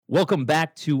Welcome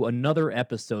back to another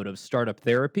episode of Startup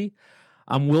Therapy.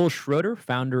 I'm Will Schroeder,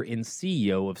 founder and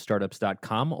CEO of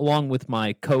Startups.com, along with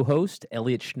my co host,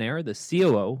 Elliot Schneier, the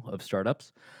COO of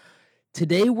Startups.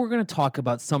 Today, we're going to talk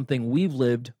about something we've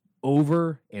lived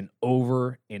over and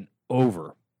over and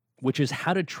over, which is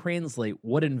how to translate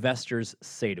what investors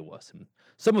say to us. And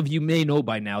some of you may know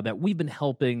by now that we've been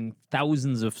helping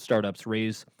thousands of startups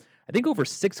raise, I think, over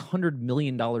 $600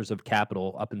 million of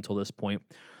capital up until this point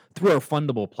through our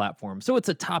fundable platform. So it's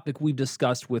a topic we've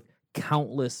discussed with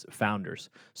countless founders.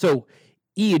 So,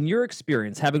 Ian, your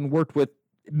experience, having worked with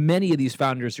many of these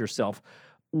founders yourself,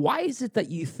 why is it that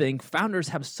you think founders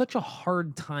have such a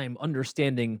hard time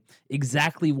understanding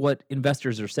exactly what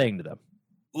investors are saying to them?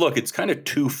 Look, it's kind of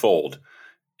twofold.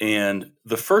 And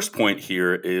the first point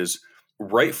here is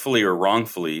rightfully or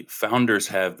wrongfully, founders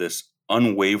have this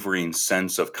unwavering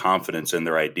sense of confidence in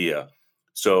their idea.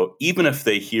 So even if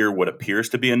they hear what appears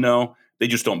to be a no, they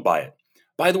just don't buy it.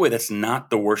 By the way, that's not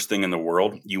the worst thing in the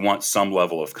world. You want some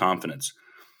level of confidence.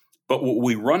 But what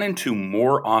we run into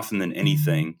more often than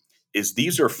anything is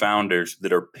these are founders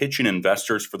that are pitching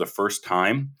investors for the first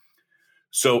time.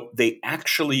 So they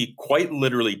actually quite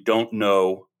literally don't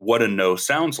know what a no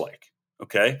sounds like.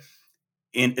 Okay.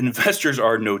 And investors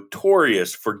are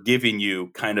notorious for giving you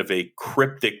kind of a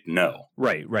cryptic no.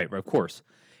 Right, of course.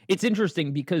 It's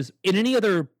interesting because in any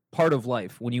other part of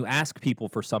life, when you ask people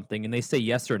for something and they say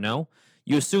yes or no,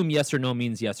 you assume yes or no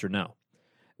means yes or no.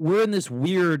 We're in this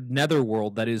weird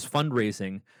netherworld that is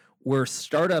fundraising where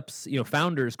startups,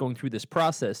 founders going through this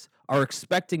process are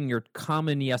expecting your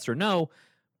common yes or no,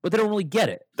 but they don't really get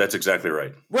it. That's exactly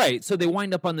right. Right. So they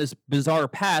wind up on this bizarre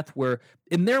path where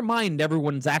in their mind,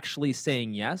 everyone's actually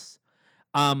saying yes,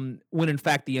 when in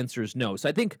fact the answer is no. So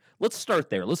I think let's start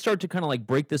there. Let's start to kind of like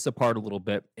break this apart a little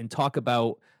bit and talk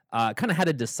about kind of how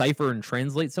to decipher and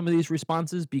translate some of these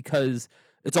responses, because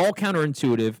it's all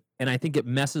counterintuitive. And I think it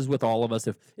messes with all of us.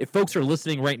 If folks are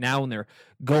listening right now and they're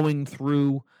going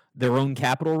through their own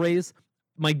capital raise,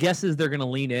 my guess is they're going to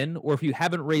lean in. Or if you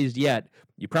haven't raised yet,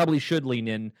 you probably should lean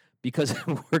in, because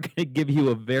we're going to give you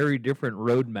a very different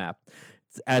roadmap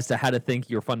as to how to think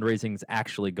your fundraising is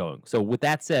actually going. So with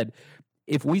that said,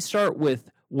 if we start with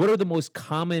what are the most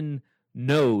common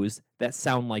no's that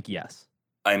sound like yes?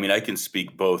 I mean, I can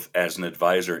speak both as an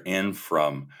advisor and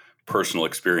from personal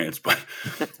experience,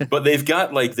 but they've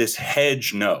got like this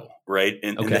hedge no, right?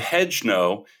 And the hedge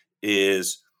no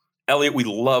is, Elliot, we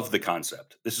love the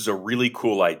concept. This is a really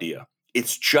cool idea.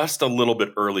 It's just a little bit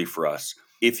early for us.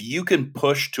 If you can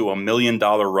push to $1 million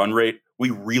run rate, we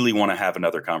really want to have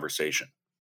another conversation.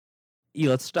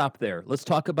 Let's stop there. Let's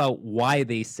talk about why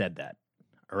they said that.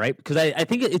 All right. Because I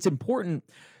think it's important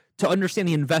to understand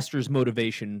the investor's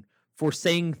motivation for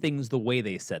saying things the way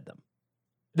they said them.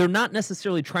 They're not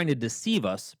necessarily trying to deceive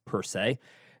us per se.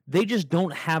 They just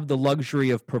don't have the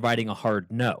luxury of providing a hard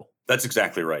no. That's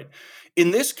exactly right.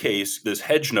 In this case, this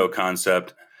hedge no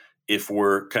concept, if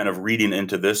we're kind of reading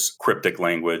into this cryptic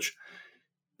language,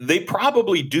 they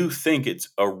probably do think it's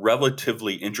a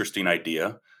relatively interesting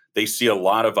idea. They see a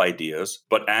lot of ideas,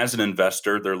 but as an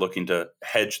investor, they're looking to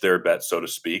hedge their bet, so to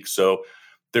speak. So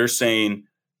they're saying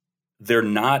they're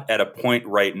not at a point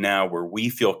right now where we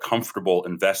feel comfortable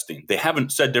investing. They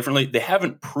haven't said differently. They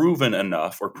haven't proven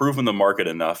enough or proven the market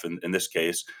enough in this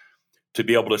case to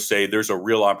be able to say there's a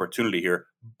real opportunity here.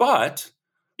 But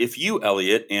if you,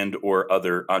 Elliot, and or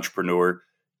other entrepreneur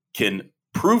can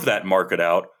prove that market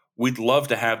out, we'd love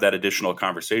to have that additional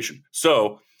conversation.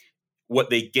 So what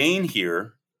they gain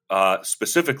here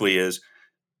specifically is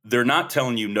they're not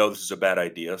telling you, no, this is a bad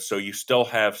idea. So you still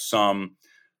have some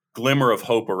glimmer of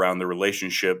hope around the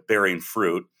relationship bearing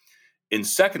fruit. And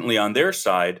secondly, on their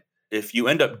side, if you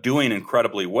end up doing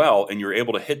incredibly well and you're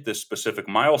able to hit this specific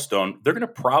milestone, they're going to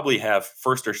probably have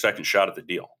first or second shot at the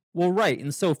deal. Well, right.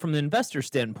 And so from the investor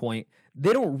standpoint,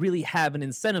 they don't really have an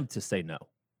incentive to say no,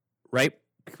 right?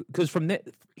 Because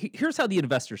here's how the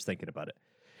investor's thinking about it.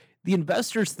 The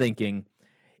investor's thinking,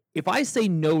 if I say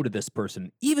no to this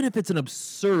person, even if it's an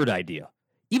absurd idea,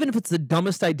 even if it's the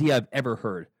dumbest idea I've ever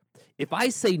heard, if I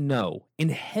say no, and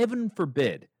heaven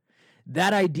forbid,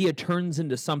 that idea turns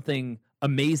into something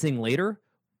amazing later,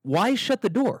 why shut the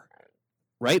door,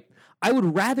 right? I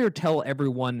would rather tell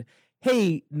everyone,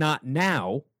 hey, not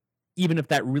now, even if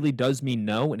that really does mean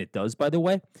no, and it does, by the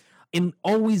way, and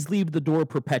always leave the door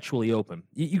perpetually open.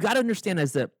 You got to understand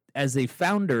as a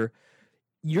founder,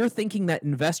 you're thinking that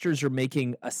investors are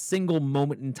making a single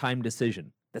moment in time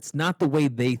decision. That's not the way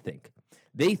they think.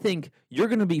 They think you're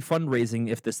going to be fundraising,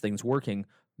 if this thing's working,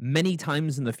 many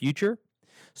times in the future.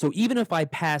 So even if I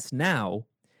pass now,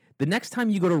 the next time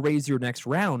you go to raise your next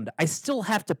round, I still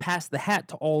have to pass the hat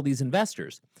to all these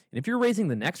investors. And if you're raising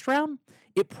the next round,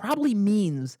 it probably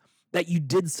means that you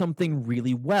did something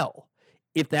really well.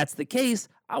 If that's the case,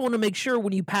 I want to make sure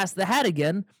when you pass the hat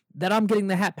again that I'm getting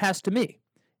the hat passed to me.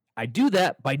 I do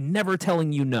that by never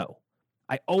telling you no.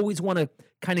 I always want to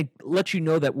kind of let you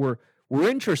know that we're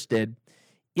interested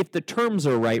if the terms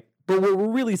are right. But what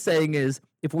we're really saying is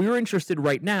if we were interested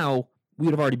right now, we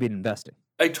would have already been investing.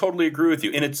 I totally agree with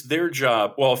you. And it's their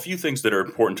job. Well, a few things that are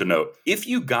important to note. If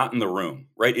you got in the room,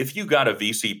 right, if you got a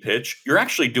VC pitch, you're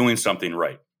actually doing something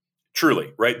right.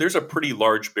 Truly, right? There's a pretty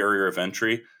large barrier of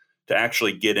entry to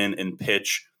actually get in and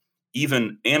pitch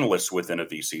even analysts within a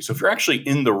VC. So if you're actually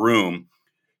in the room,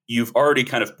 you've already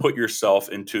kind of put yourself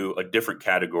into a different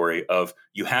category of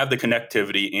you have the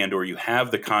connectivity and or you have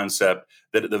the concept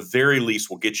that at the very least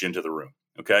will get you into the room.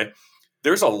 Okay.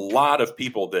 There's a lot of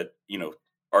people that,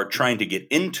 are trying to get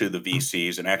into the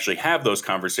VCs and actually have those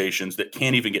conversations that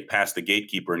can't even get past the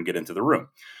gatekeeper and get into the room.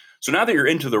 So now that you're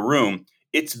into the room,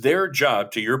 it's their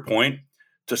job, to your point,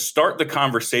 to start the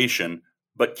conversation,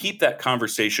 but keep that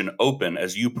conversation open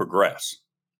as you progress.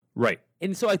 Right.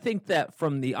 And so I think that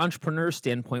from the entrepreneur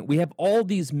standpoint, we have all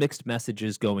these mixed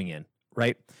messages going in,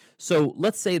 right? So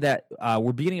let's say that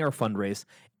we're beginning our fundraise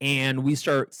and we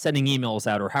start sending emails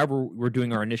out or however we're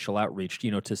doing our initial outreach,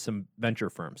 to some venture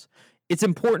firms. It's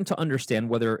important to understand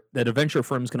whether that a venture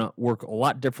firm is going to work a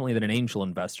lot differently than an angel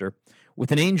investor.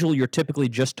 With an angel, you're typically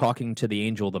just talking to the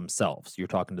angel themselves. You're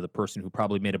talking to the person who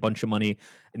probably made a bunch of money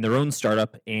in their own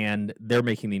startup and they're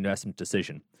making the investment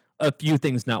decision. A few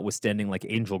things notwithstanding, like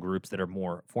angel groups that are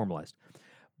more formalized.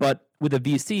 But with a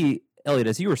VC, Elliot,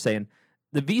 as you were saying,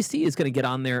 the VC is going to get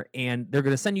on there and they're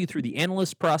going to send you through the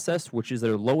analyst process, which is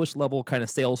their lowest level kind of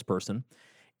salesperson.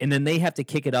 And then they have to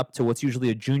kick it up to what's usually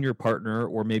a junior partner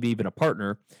or maybe even a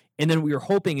partner. And then what you're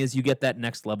hoping is you get that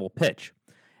next level pitch.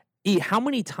 How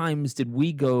many times did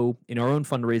we go in our own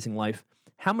fundraising life?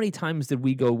 How many times did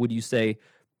we go, would you say,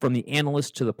 from the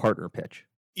analyst to the partner pitch?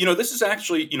 This is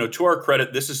actually, to our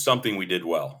credit, this is something we did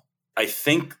well. I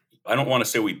don't want to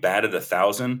say we batted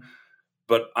 1,000,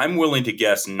 but I'm willing to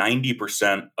guess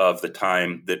 90% of the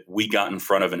time that we got in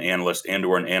front of an analyst and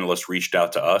or an analyst reached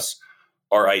out to us,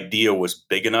 our idea was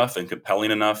big enough and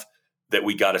compelling enough that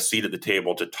we got a seat at the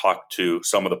table to talk to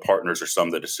some of the partners or some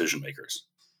of the decision makers.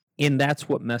 And that's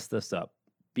what messed us up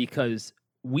because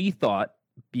we thought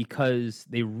because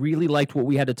they really liked what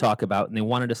we had to talk about and they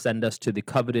wanted to send us to the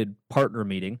coveted partner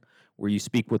meeting where you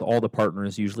speak with all the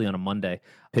partners, usually on a Monday,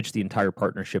 pitch the entire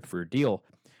partnership for a deal.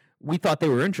 We thought they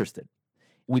were interested.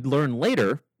 We'd learn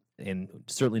later, and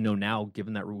certainly know now,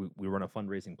 given that we run a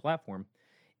fundraising platform,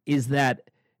 is that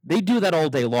they do that all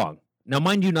day long. Now,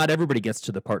 mind you, not everybody gets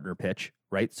to the partner pitch,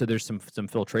 right? So there's some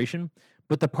filtration,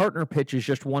 but the partner pitch is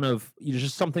just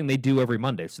just something they do every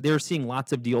Monday. So they're seeing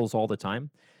lots of deals all the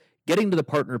time. Getting to the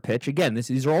partner pitch, again,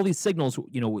 these are all these signals,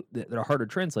 that are hard to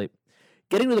translate.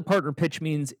 Getting to the partner pitch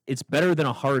means it's better than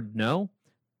a hard no,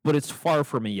 but it's far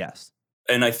from a yes.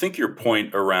 And I think your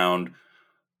point around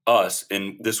us,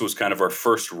 and this was kind of our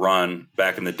first run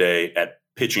back in the day at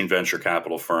pitching venture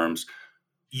capital firms,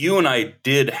 you and I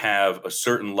did have a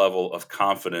certain level of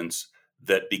confidence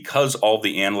that because all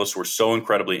the analysts were so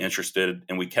incredibly interested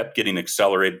and we kept getting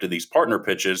accelerated to these partner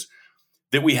pitches,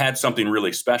 that we had something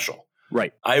really special.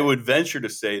 Right. I would venture to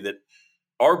say that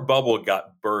our bubble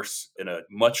got burst in a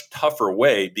much tougher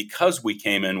way because we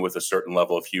came in with a certain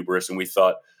level of hubris and we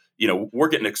thought, we're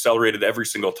getting accelerated every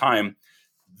single time.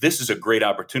 This is a great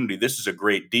opportunity. This is a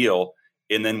great deal.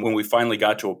 And then when we finally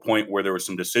got to a point where there were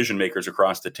some decision makers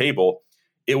across the table,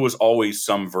 it was always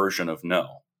some version of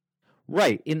no.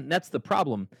 Right. And that's the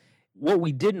problem. What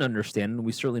we didn't understand, and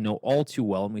we certainly know all too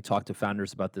well, and we talk to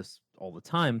founders about this all the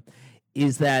time,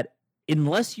 is that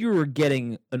unless you are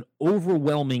getting an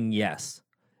overwhelming yes,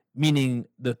 meaning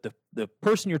that the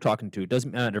person you're talking to, it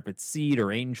doesn't matter if it's seed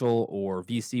or angel or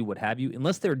VC, what have you,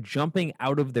 unless they're jumping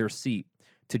out of their seat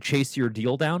to chase your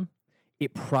deal down,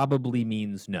 it probably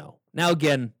means no. Now,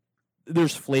 again,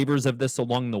 there's flavors of this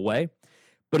along the way.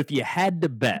 But if you had to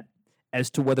bet as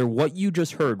to whether what you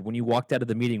just heard when you walked out of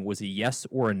the meeting was a yes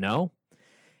or a no,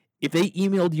 if they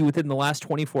emailed you within the last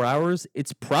 24 hours,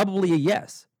 it's probably a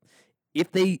yes.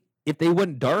 If they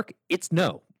went dark, it's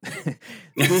no.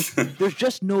 there's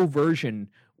just no version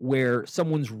where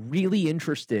someone's really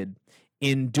interested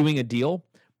in doing a deal,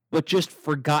 but just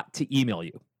forgot to email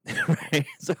you. Right?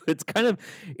 So it's kind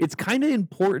of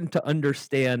important to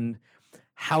understand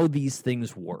how these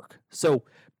things work. So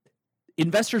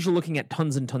investors are looking at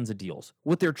tons and tons of deals.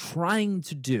 What they're trying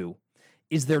to do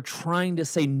is they're trying to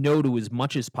say no to as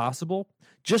much as possible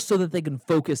just so that they can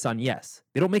focus on yes.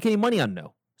 They don't make any money on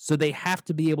no. So they have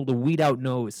to be able to weed out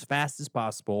no as fast as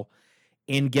possible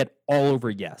and get all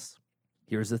over yes.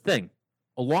 Here's the thing.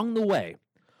 Along the way,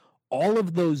 all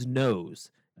of those no's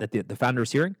that the founder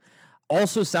is hearing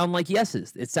also sound like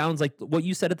yeses. It sounds like what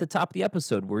you said at the top of the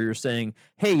episode where you're saying,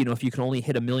 hey, if you can only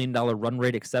hit $1 million run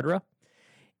rate, et cetera.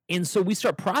 And so we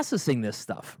start processing this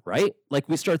stuff, right? Like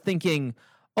we start thinking,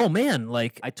 oh man,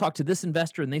 like I talked to this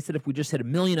investor and they said if we just hit $1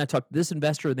 million, I talked to this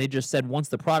investor and they just said once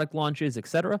the product launches, et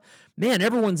cetera. Man,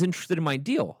 everyone's interested in my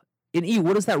deal. And E,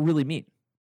 what does that really mean?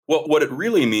 Well, what it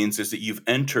really means is that you've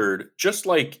entered, just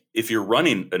like if you're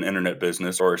running an internet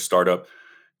business or a startup,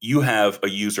 you have a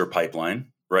user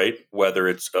pipeline, right? Whether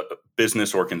it's a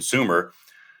business or consumer.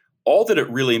 All that it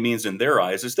really means in their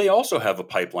eyes is they also have a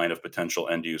pipeline of potential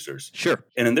end users. Sure.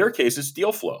 And in their case, it's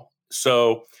deal flow.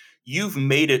 So you've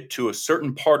made it to a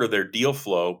certain part of their deal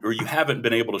flow where you haven't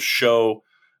been able to show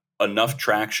enough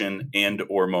traction and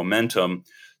or momentum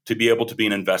to be able to be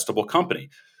an investable company.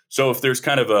 So if there's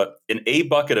kind of an A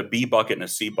bucket, a B bucket, and a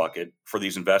C bucket for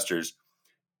these investors,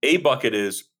 A bucket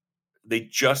is they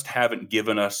just haven't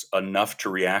given us enough to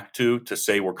react to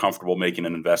say we're comfortable making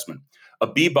an investment. A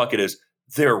B bucket is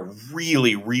they're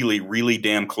really, really, really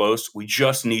damn close. We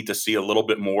just need to see a little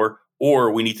bit more,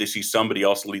 or we need to see somebody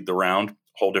else lead the round,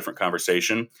 whole different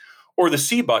conversation. Or the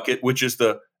C bucket, which is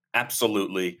the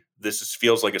absolutely,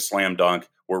 feels like a slam dunk.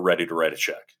 We're ready to write a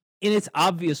check. And it's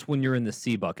obvious when you're in the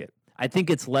C bucket. I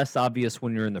think it's less obvious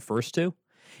when you're in the first two.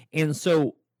 And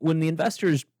so when the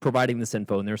investor's providing this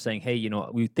info and they're saying, hey,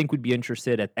 we think we'd be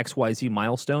interested at XYZ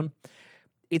milestone,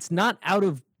 it's not out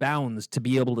of bounds to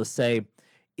be able to say,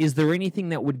 is there anything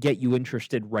that would get you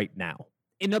interested right now?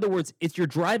 In other words, if you're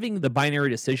driving the binary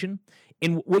decision,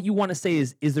 and what you want to say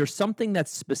is there something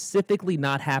that's specifically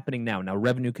not happening now? Now,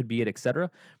 revenue could be it, et cetera,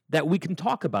 that we can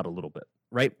talk about a little bit,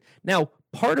 right? Now,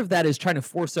 part of that is trying to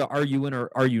force a are you in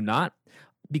or are you not?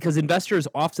 Because investors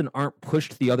often aren't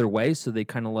pushed the other way, so they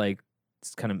kind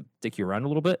of dick you around a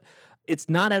little bit. It's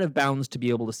not out of bounds to be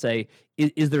able to say,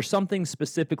 is there something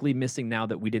specifically missing now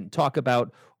that we didn't talk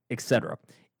about, et cetera?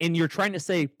 And you're trying to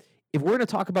say, if we're going to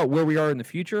talk about where we are in the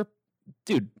future,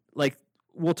 dude, like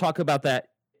we'll talk about that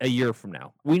a year from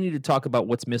now. We need to talk about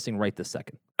what's missing right this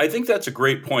second. I think that's a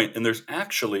great point. And there's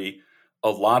actually a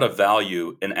lot of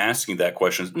value in asking that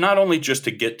question, not only just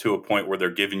to get to a point where they're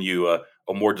giving you a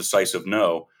more decisive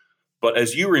no, but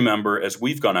as you remember, as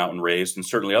we've gone out and raised, and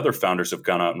certainly other founders have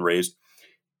gone out and raised,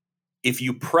 if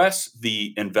you press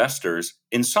the investors,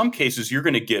 in some cases, you're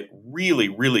going to get really,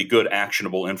 really good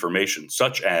actionable information,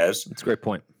 such as that's a great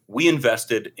point. We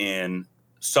invested in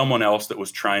someone else that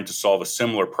was trying to solve a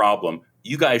similar problem.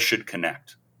 You guys should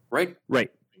connect, right? Right.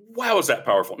 Wow, is that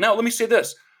powerful? Now, let me say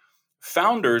this.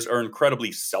 Founders are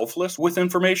incredibly selfless with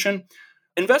information.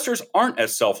 Investors aren't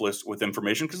as selfless with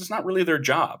information because it's not really their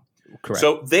job. Correct.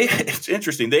 So it's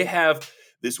interesting. They have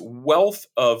this wealth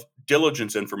of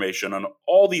diligence information on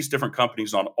all these different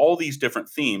companies, on all these different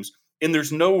themes, and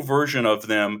there's no version of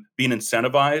them being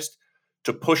incentivized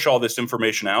to push all this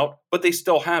information out, but they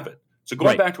still have it. So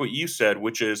going back to what you said,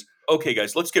 which is, okay,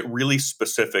 guys, let's get really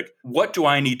specific. What do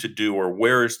I need to do, or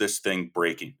where is this thing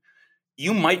breaking?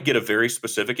 You might get a very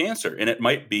specific answer, and it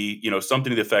might be, something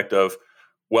to the effect of,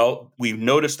 well, we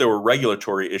noticed there were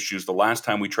regulatory issues the last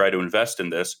time we tried to invest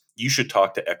in this. You should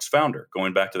talk to X founder,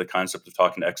 going back to the concept of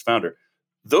talking to X founder.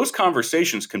 Those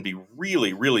conversations can be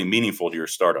really, really meaningful to your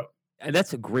startup. And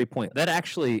that's a great point. That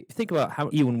actually, think about how,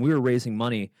 when we were raising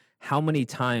money, how many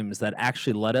times that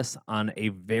actually led us on a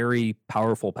very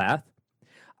powerful path.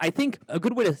 I think a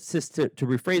good way to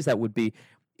rephrase that would be,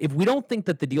 if we don't think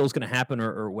that the deal is going to happen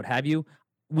or what have you,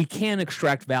 we can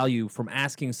extract value from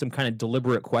asking some kind of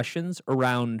deliberate questions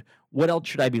around what else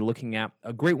should I be looking at.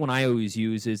 A great one I always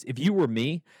use is, if you were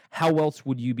me, how else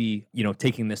would you be,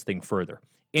 taking this thing further?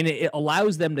 And it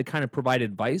allows them to kind of provide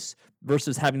advice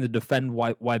versus having to defend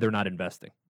why they're not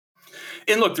investing.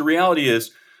 And look, the reality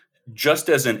is, just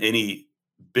as in any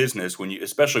business,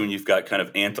 especially when you've got kind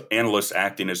of analysts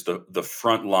acting as the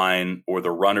front line or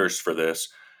the runners for this,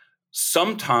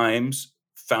 sometimes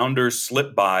founders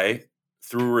slip by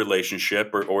through a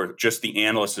relationship or just the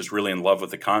analyst is really in love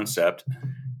with the concept.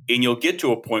 And you'll get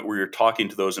to a point where you're talking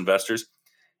to those investors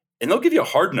and they'll give you a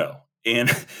hard no and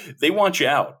they want you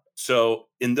out. So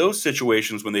in those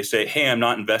situations, when they say, hey, I'm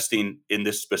not investing in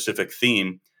this specific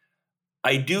theme,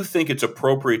 I do think it's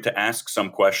appropriate to ask some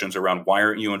questions around why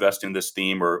aren't you investing in this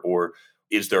theme, or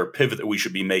is there a pivot that we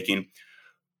should be making?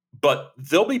 But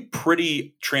they'll be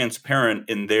pretty transparent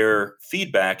in their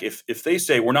feedback. If they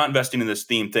say, we're not investing in this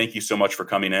theme, thank you so much for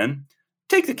coming in,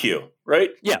 take the cue,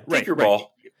 right? Yeah, Take your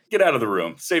ball, get out of the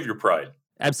room, save your pride.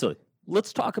 Absolutely.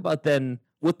 Let's talk about then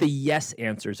what the yes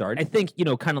answers are. I think,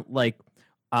 kind of like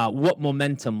what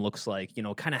momentum looks like,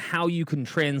 kind of how you can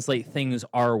translate things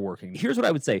are working. Here's what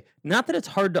I would say. Not that it's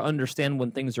hard to understand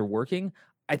when things are working.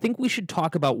 I think we should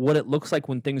talk about what it looks like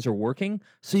when things are working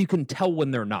so you can tell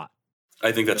when they're not.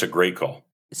 I think that's a great call.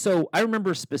 So I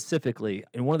remember specifically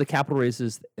in one of the capital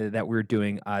raises that we were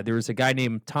doing, there was a guy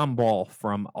named Tom Ball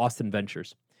from Austin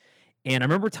Ventures. And I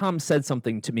remember Tom said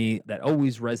something to me that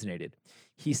always resonated.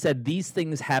 He said, these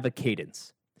things have a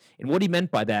cadence. And what he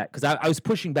meant by that, because I was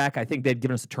pushing back, I think they'd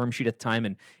given us a term sheet at the time,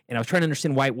 and I was trying to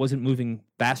understand why it wasn't moving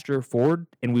faster forward,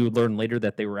 and we would learn later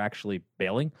that they were actually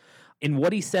bailing. And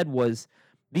what he said was,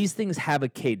 these things have a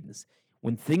cadence.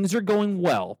 When things are going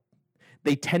well,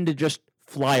 they tend to just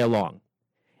fly along.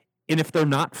 And if they're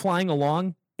not flying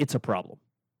along, it's a problem.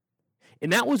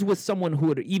 And that was with someone who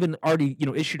had even already,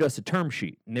 issued us a term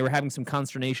sheet, and they were having some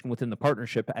consternation within the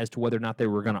partnership as to whether or not they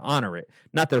were going to honor it.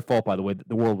 Not their fault, by the way.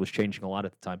 The world was changing a lot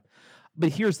at the time.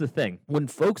 But here's the thing. When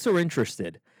folks are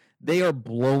interested, they are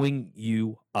blowing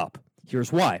you up.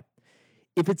 Here's why.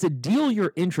 If it's a deal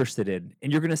you're interested in,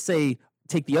 and you're going to say,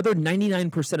 take the other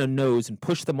 99% of no's and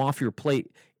push them off your plate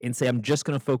and say, I'm just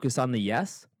going to focus on the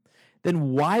yes,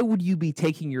 then why would you be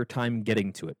taking your time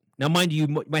getting to it? Now, mind you,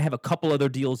 you might have a couple other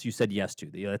deals you said yes to.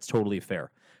 That's totally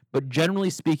fair. But generally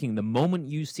speaking, the moment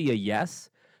you see a yes,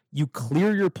 you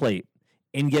clear your plate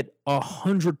and get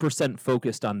 100%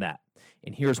 focused on that.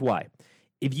 And here's why.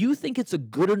 If you think it's a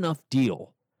good enough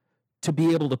deal to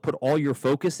be able to put all your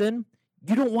focus in,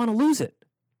 you don't want to lose it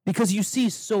because you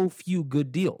see so few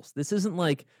good deals. This isn't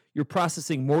like you're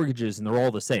processing mortgages and they're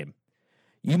all the same.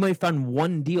 You might find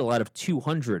one deal out of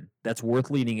 200 that's worth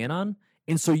leaning in on,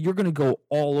 and so you're going to go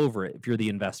all over it if you're the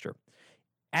investor.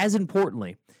 As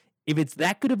importantly, if it's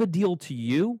that good of a deal to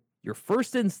you, your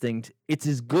first instinct, it's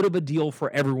as good of a deal for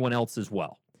everyone else as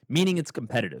well, meaning it's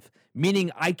competitive,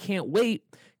 meaning I can't wait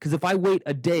because if I wait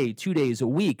a day, 2 days, a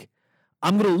week,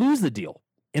 I'm going to lose the deal,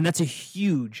 and that's a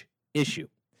huge issue.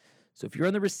 So if you're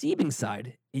on the receiving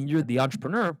side and you're the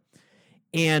entrepreneur,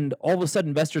 and all of a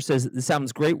sudden, investor says, this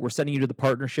sounds great. We're sending you to the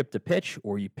partnership to pitch,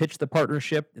 or you pitch the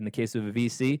partnership in the case of a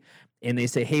VC, and they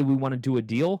say, hey, we want to do a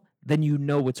deal, then you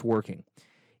know it's working.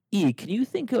 E, can you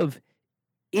think of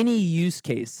any use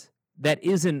case that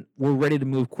isn't, we're ready to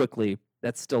move quickly,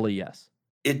 that's still a yes?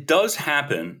 It does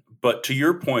happen, but to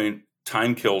your point,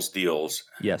 time kills deals.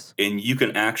 Yes. And you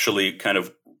can actually kind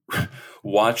of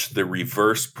watch the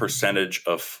reverse percentage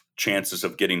of chances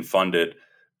of getting funded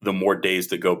the more days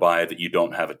that go by that you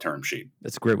don't have a term sheet.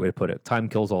 That's a great way to put it. Time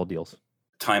kills all deals.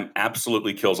 Time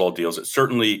absolutely kills all deals. It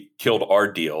certainly killed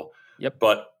our deal. Yep.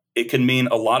 But it can mean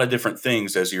a lot of different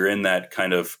things as you're in that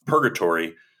kind of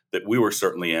purgatory that we were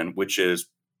certainly in, which is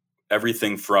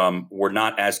everything from we're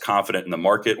not as confident in the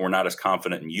market. We're not as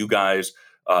confident in you guys.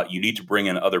 You need to bring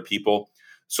in other people.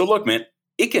 So look, man,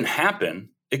 it can happen.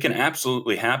 It can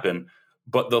absolutely happen.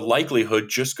 But the likelihood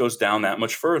just goes down that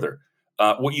much further.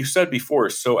 What you said before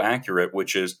is so accurate,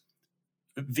 which is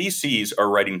VCs are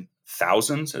writing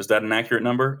thousands. Is that an accurate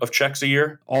number of checks a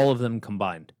year? All of them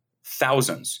combined.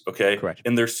 Thousands. Okay. Correct.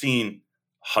 And they're seeing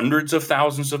hundreds of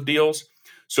thousands of deals.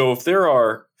 So if there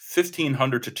are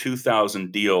 1,500 to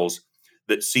 2,000 deals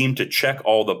that seem to check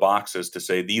all the boxes to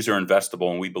say these are investable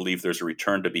and we believe there's a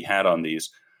return to be had on these,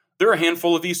 there are a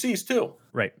handful of VCs too.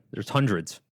 Right. There's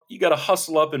hundreds. You got to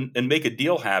hustle up and make a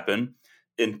deal happen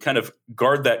and kind of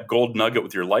guard that gold nugget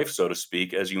with your life, so to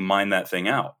speak, as you mine that thing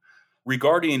out.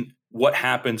 Regarding what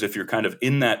happens if you're kind of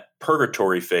in that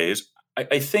purgatory phase,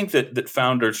 I think that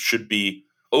founders should be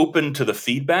open to the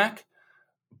feedback,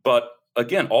 but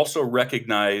again, also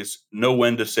know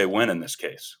when to say when in this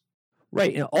case.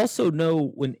 Right. And also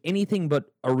know when anything but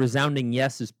a resounding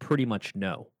yes is pretty much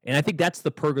no. And I think that's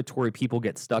the purgatory people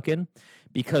get stuck in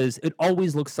because it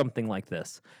always looks something like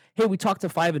this. Hey, we talked to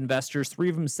 5 investors. 3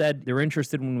 of them said they're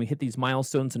interested when we hit these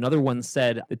milestones. Another one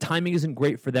said the timing isn't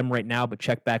great for them right now, but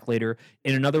check back later.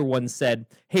 And another one said,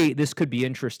 hey, this could be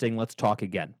interesting. Let's talk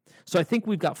again. So I think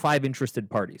we've got 5 interested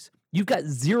parties. You've got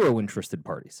 0 interested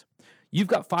parties. You've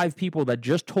got 5 people that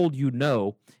just told you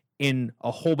no in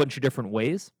a whole bunch of different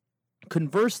ways.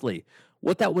 Conversely,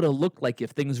 what that would have looked like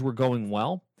if things were going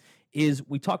well is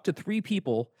we talked to 3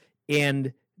 people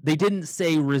and they didn't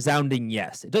say resounding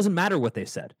yes. It doesn't matter what they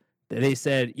said. They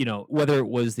said, whether it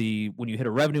was when you hit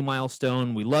a revenue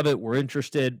milestone, we love it, we're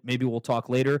interested, maybe we'll talk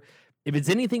later. If it's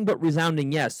anything but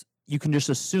resounding yes, you can just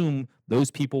assume those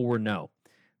people were no.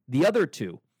 The other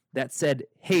 2 that said,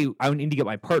 hey, I need to get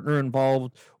my partner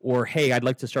involved, or hey, I'd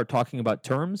like to start talking about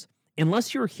terms,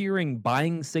 unless you're hearing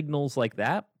buying signals like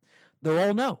that, they're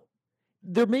all no.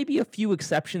 There may be a few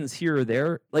exceptions here or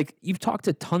there. Like you've talked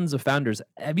to tons of founders.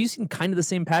 Have you seen kind of the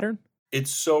same pattern?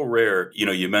 It's so rare.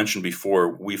 You mentioned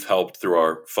before, we've helped through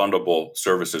our fundable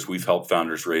services, we've helped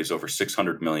founders raise over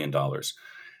 $600 million.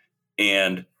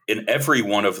 And in every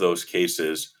one of those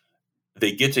cases,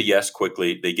 they get to yes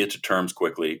quickly, they get to terms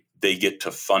quickly, they get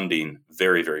to funding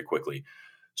very, very quickly.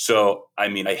 So, I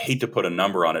hate to put a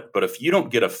number on it, but if you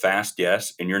don't get a fast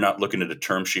yes and you're not looking at a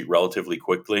term sheet relatively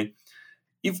quickly,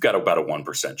 you've got about a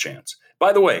 1% chance.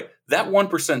 By the way, that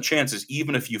 1% chance is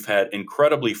even if you've had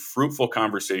incredibly fruitful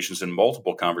conversations and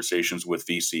multiple conversations with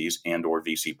VCs and or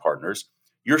VC partners,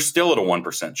 you're still at a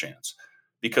 1% chance.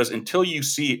 Because until you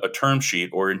see a term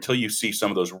sheet or until you see some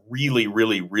of those really,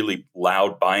 really, really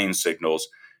loud buying signals,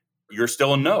 you're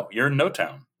still in no. You're in no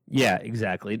town. Yeah,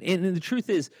 exactly. And the truth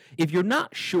is, if you're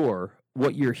not sure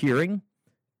what you're hearing,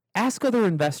 ask other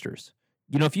investors.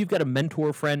 If you've got a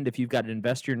mentor friend, if you've got an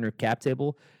investor in your cap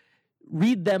table,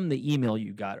 read them the email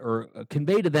you got or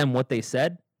convey to them what they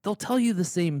said. They'll tell you the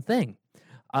same thing.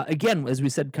 Again, as we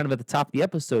said kind of at the top of the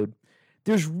episode,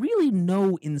 there's really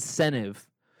no incentive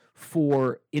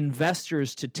for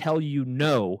investors to tell you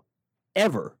no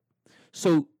ever.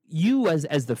 So you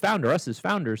as the founder, us as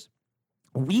founders,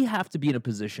 we have to be in a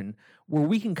position where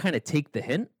we can kind of take the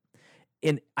hint.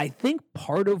 And I think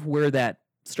part of where that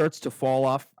starts to fall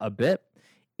off a bit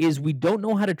is we don't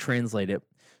know how to translate it.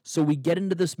 So we get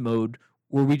into this mode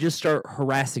where we just start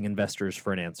harassing investors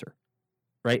for an answer,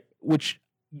 right? Which,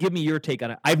 give me your take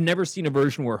on it. I've never seen a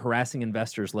version where harassing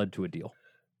investors led to a deal.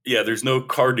 Yeah, there's no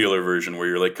car dealer version where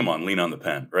you're like, come on, lean on the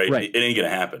pen, right? It ain't going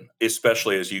to happen,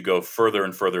 especially as you go further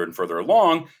and further and further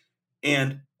along.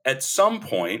 And at some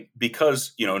point,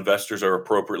 because, investors are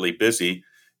appropriately busy,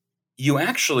 you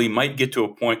actually might get to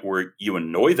a point where you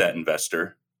annoy that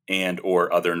investor and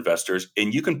or other investors,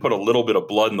 and you can put a little bit of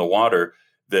blood in the water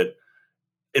that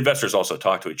investors also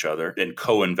talk to each other and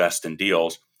co-invest in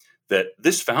deals, that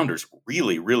this founder's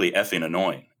really, really effing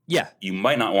annoying. Yeah. You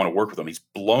might not want to work with him. He's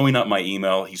blowing up my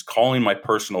email. He's calling my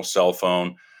personal cell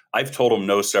phone. I've told him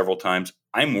no several times.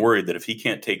 I'm worried that if he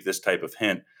can't take this type of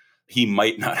hint, he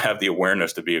might not have the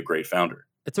awareness to be a great founder.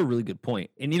 That's a really good point.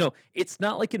 And, it's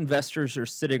not like investors are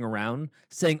sitting around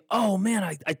saying, oh, man,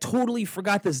 I totally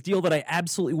forgot this deal that I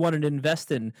absolutely wanted to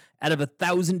invest in out of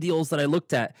 1,000 deals that I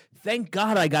looked at. Thank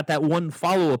God I got that one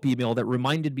follow-up email that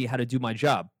reminded me how to do my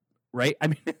job, right?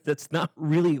 That's not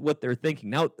really what they're thinking.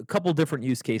 Now, a couple different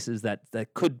use cases that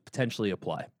could potentially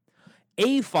apply.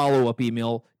 A follow-up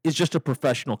email is just a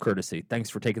professional courtesy.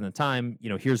 Thanks for taking the time.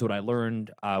 Here's what I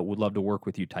learned. Would love to work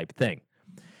with you type thing.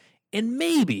 And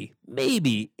maybe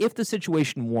if the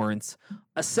situation warrants,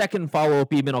 a second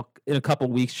follow-up email in a couple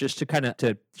weeks just to kind of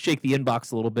to shake the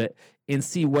inbox a little bit and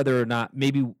see whether or not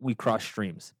maybe we cross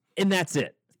streams. And that's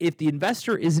it. If the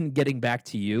investor isn't getting back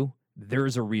to you,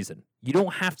 there's a reason. You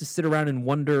don't have to sit around and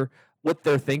wonder what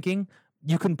they're thinking.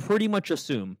 You can pretty much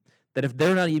assume that if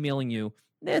they're not emailing you,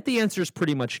 that the answer is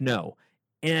pretty much no.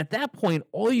 And at that point,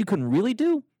 all you can really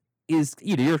do is,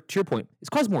 to your point, is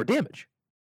cause more damage.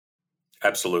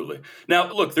 Absolutely.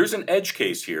 Now, look, there's an edge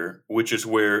case here, which is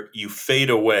where you fade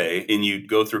away and you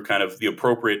go through kind of the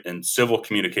appropriate and civil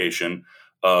communication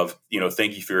of,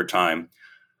 thank you for your time.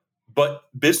 But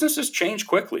businesses change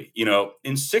quickly.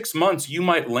 In 6 months, you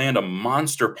might land a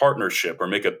monster partnership or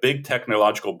make a big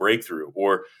technological breakthrough,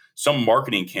 or some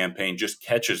marketing campaign just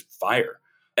catches fire.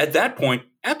 At that point,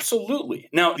 absolutely.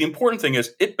 Now, the important thing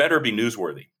is it better be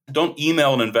newsworthy. Don't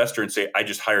email an investor and say, I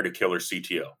just hired a killer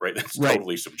CTO, right? That's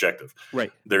totally subjective. Right.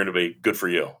 They're going to be good for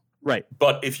you. Right.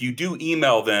 But if you do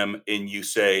email them and you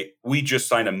say, we just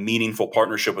signed a meaningful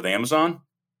partnership with Amazon,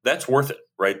 that's worth it,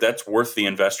 right? That's worth the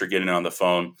investor getting on the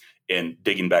phone and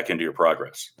digging back into your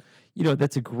progress.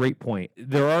 That's a great point.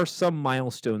 There are some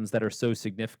milestones that are so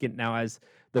significant. Now, as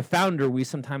the founder, we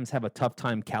sometimes have a tough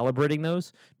time calibrating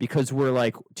those because we're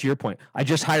like, to your point, I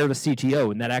just hired a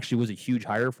CTO and that actually was a huge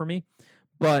hire for me.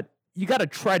 But you got to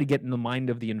try to get in the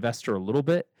mind of the investor a little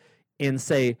bit and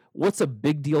say, what's a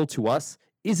big deal to us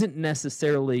isn't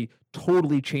necessarily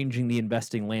totally changing the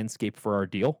investing landscape for our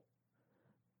deal,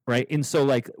 right? And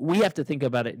so we have to think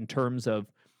about it in terms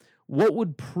of what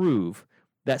would prove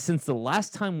that since the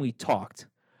last time we talked,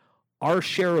 our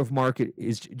share of market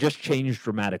is just changed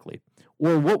dramatically,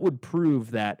 or what would prove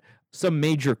that some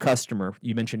major customer,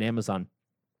 you mentioned Amazon,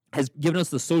 has given us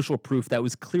the social proof that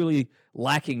was clearly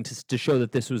lacking to show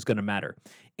that this was going to matter.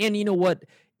 And you know what?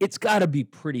 It's got to be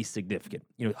pretty significant.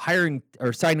 Hiring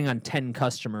or signing on 10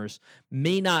 customers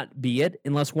may not be it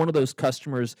unless one of those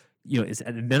customers, is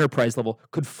at an enterprise level,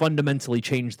 could fundamentally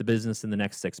change the business in the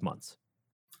next 6 months.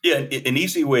 Yeah, an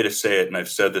easy way to say it, and I've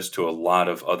said this to a lot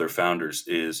of other founders,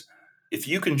 is if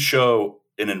you can show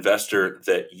an investor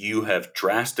that you have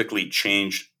drastically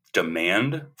changed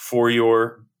demand for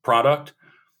your product,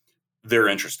 they're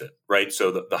interested, right?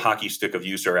 So the hockey stick of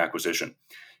user acquisition.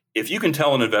 If you can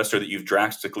tell an investor that you've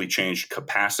drastically changed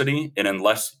capacity, and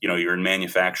unless you're in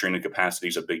manufacturing and capacity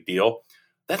is a big deal,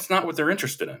 that's not what they're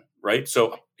interested in, right?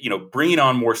 So bringing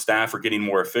on more staff or getting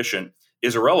more efficient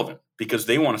is irrelevant because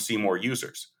they want to see more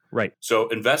users. Right. So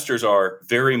investors are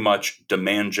very much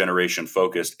demand generation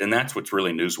focused, and that's what's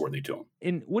really newsworthy to them.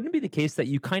 And wouldn't it be the case that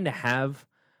you kind of have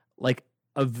like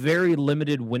a very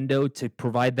limited window to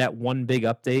provide that one big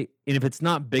update? And if it's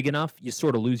not big enough, you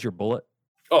sort of lose your bullet?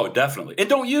 Oh, definitely. And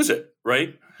don't use it,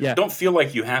 right? Yeah. Don't feel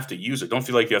like you have to use it. Don't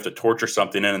feel like you have to torture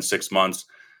something in 6 months.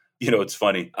 It's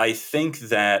funny. I think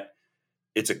that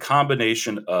it's a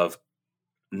combination of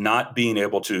not being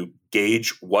able to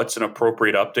gauge what's an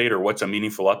appropriate update or what's a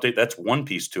meaningful update. That's one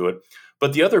piece to it.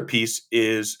 But the other piece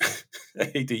is, I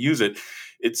hate to use it,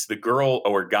 it's the girl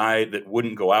or guy that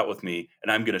wouldn't go out with me,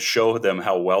 and I'm going to show them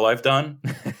how well I've done.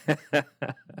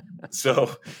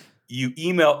 So you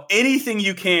email anything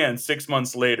you can 6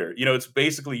 months later. It's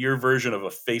basically your version of a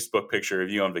Facebook picture of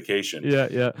you on vacation.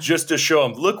 Yeah. Just to show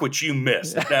them, look what you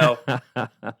missed. Now,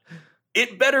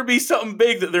 it better be something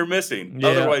big that they're missing. Yeah.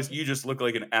 Otherwise, you just look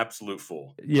like an absolute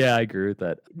fool. Yeah, I agree with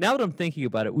that. Now that I'm thinking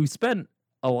about it, we've spent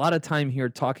a lot of time here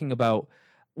talking about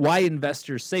why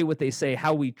investors say what they say,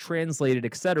 how we translate it,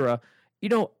 etc.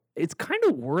 It's kind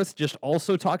of worth just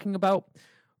also talking about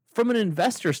from an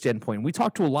investor standpoint. We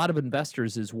talk to a lot of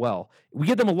investors as well. We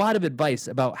give them a lot of advice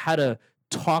about how to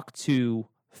talk to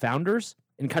founders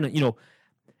and kind of,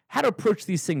 how to approach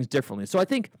these things differently. So I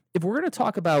think if we're going to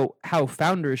talk about how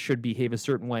founders should behave a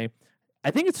certain way,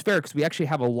 I think it's fair because we actually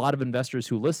have a lot of investors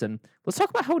who listen. Let's talk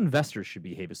about how investors should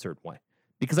behave a certain way,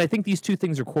 because I think these two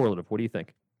things are correlative. What do you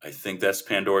think? I think that's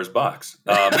Pandora's box.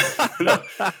 I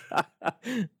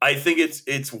think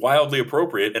it's wildly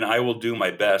appropriate, and I will do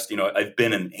my best. I've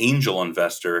been an angel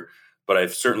investor, but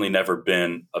I've certainly never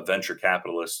been a venture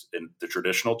capitalist in the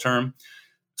traditional term.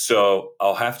 So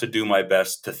I'll have to do my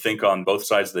best to think on both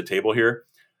sides of the table here.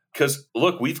 Because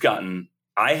look,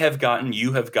 I have gotten,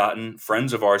 you have gotten,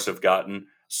 friends of ours have gotten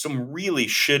some really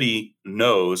shitty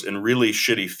no's and really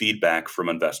shitty feedback from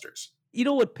investors. You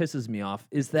know what pisses me off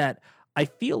is that I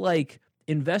feel like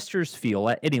investors feel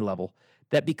at any level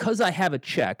that because I have a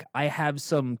check, I have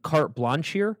some carte blanche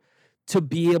here to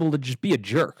be able to just be a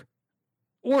jerk.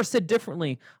 Or said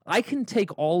differently, I can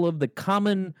take all of the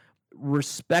common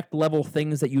respect level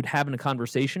things that you'd have in a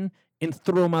conversation and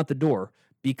throw them out the door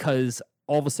because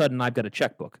all of a sudden I've got a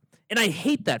checkbook. And I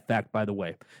hate that fact, by the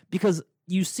way, because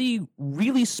you see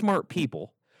really smart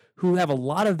people who have a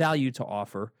lot of value to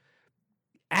offer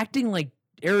acting like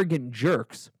arrogant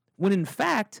jerks when in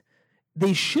fact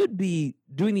they should be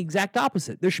doing the exact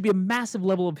opposite. There should be a massive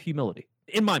level of humility,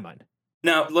 in my mind.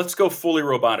 Now, let's go fully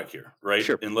robotic here, right?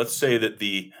 Sure. And let's say that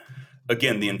the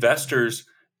investors,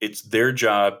 it's their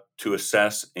job to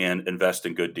assess and invest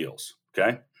in good deals,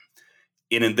 okay?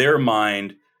 And in their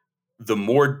mind, the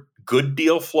more good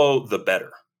deal flow, the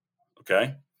better,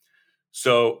 okay?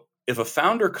 So if a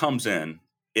founder comes in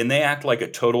and they act like a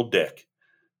total dick,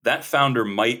 that founder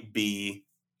might be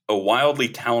a wildly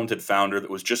talented founder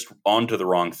that was just onto the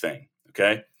wrong thing,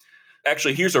 okay?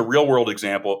 Actually, here's a real world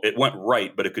example. It went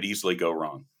right, but it could easily go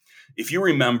wrong. If you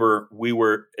remember, we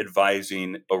were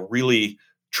advising a really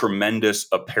tremendous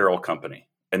apparel company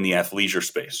in the athleisure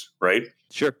space, right?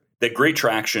 Sure. They had great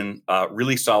traction,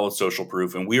 really solid social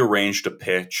proof, and we arranged a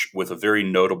pitch with a very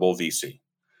notable VC.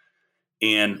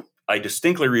 And I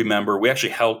distinctly remember we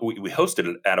hosted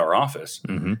it at our office,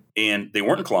 and they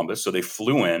weren't in Columbus, so they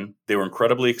flew in. They were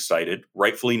incredibly excited,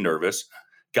 rightfully nervous,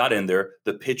 got in there.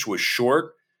 The pitch was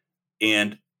short,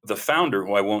 and the founder,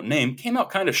 who I won't name, came out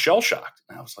kind of shell-shocked.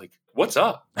 And I was like, what's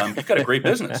up? You've got a great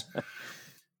business.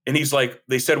 And he's like,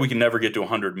 they said we can never get to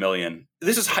 100 million.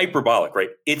 This is hyperbolic, right?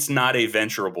 It's not a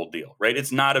venturable deal, right?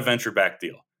 It's not a venture-backed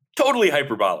deal. Totally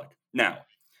hyperbolic. Now,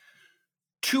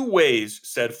 two ways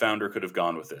said founder could have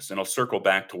gone with this, and I'll circle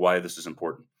back to why this is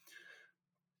important.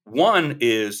 One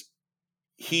is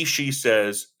she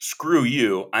says, screw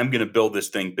you, I'm going to build this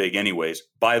thing big anyways.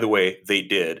 By the way, they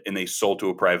did, and they sold to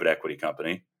a private equity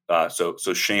company. So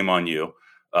shame on you,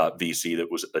 VC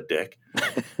that was a dick.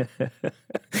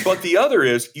 But the other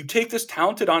is you take this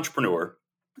talented entrepreneur,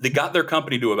 they got their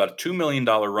company to about a $2 million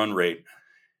run rate,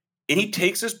 and he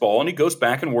takes his ball and he goes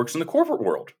back and works in the corporate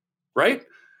world, right?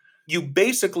 You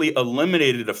basically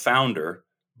eliminated a founder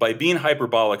by being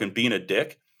hyperbolic and being a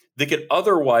dick that could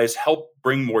otherwise help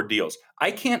bring more deals.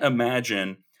 I can't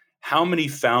imagine how many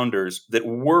founders that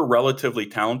were relatively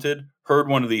talented heard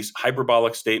one of these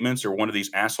hyperbolic statements or one of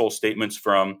these asshole statements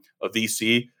from a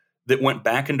VC that went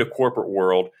back into corporate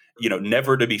world,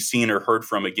 never to be seen or heard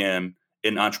from again,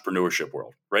 in entrepreneurship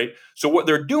world, right? So what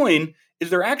they're doing is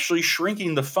they're actually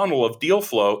shrinking the funnel of deal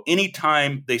flow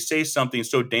anytime they say something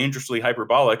so dangerously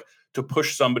hyperbolic to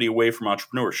push somebody away from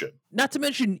entrepreneurship. Not to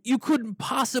mention, you couldn't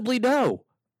possibly know,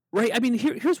 right? I mean,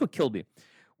 here's what killed me.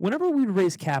 Whenever we'd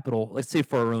raise capital, let's say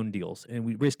for our own deals, and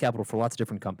we'd raise capital for lots of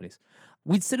different companies,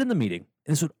 we'd sit in the meeting,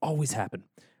 and this would always happen.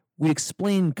 We'd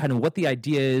explain kind of what the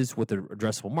idea is, what the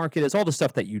addressable market is, all the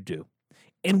stuff that you do.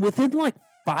 And within like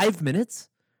 5 minutes,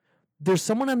 there's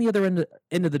someone on the other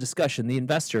end of the discussion, the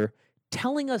investor,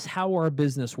 telling us how our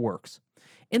business works.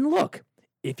 And look,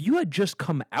 if you had just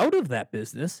come out of that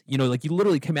business, like you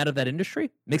literally came out of that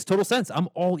industry, makes total sense. I'm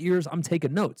all ears. I'm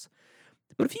taking notes.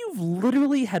 But if you've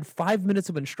literally had 5 minutes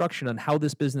of instruction on how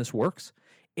this business works,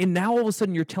 and now all of a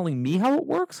sudden you're telling me how it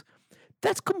works,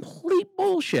 that's complete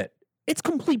bullshit. It's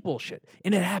complete bullshit.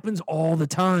 And it happens all the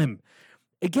time.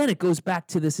 Again, it goes back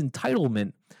to this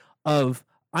entitlement of,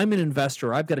 I'm an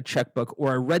investor, I've got a checkbook,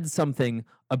 or I read something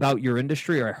about your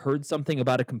industry, or I heard something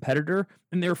about a competitor,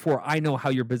 and therefore I know how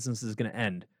your business is going to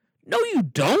end. No, you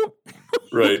don't.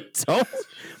 Right. You don't.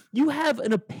 You have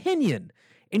an opinion,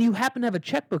 and you happen to have a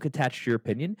checkbook attached to your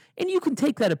opinion, and you can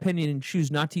take that opinion and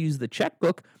choose not to use the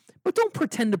checkbook, but don't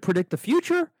pretend to predict the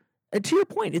future. And to your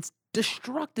point, it's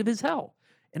destructive as hell.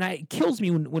 And it kills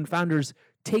me when founders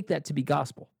take that to be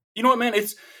gospel. You know what, man?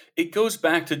 It goes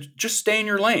back to just stay in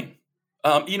your lane.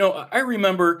 I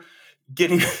remember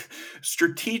getting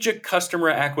strategic customer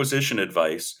acquisition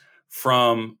advice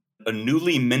from a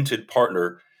newly minted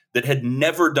partner that had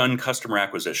never done customer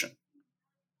acquisition.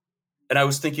 And I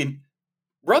was thinking,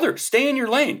 brother, stay in your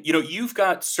lane. You've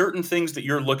got certain things that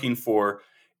you're looking for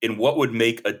in what would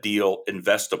make a deal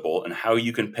investable and how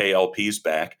you can pay LPs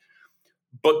back.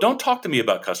 But don't talk to me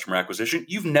about customer acquisition.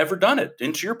 You've never done it.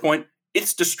 And to your point,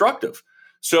 it's destructive.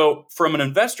 So from an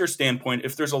investor standpoint,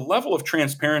 if there's a level of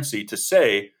transparency to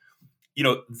say,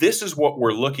 this is what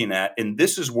we're looking at and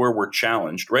this is where we're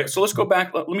challenged, right? So let's go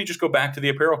back. Let me just go back to the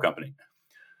apparel company.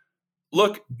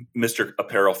 Look, Mr.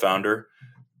 Apparel founder,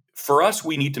 for us,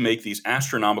 we need to make these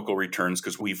astronomical returns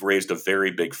because we've raised a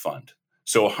very big fund.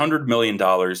 So $100 million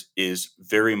is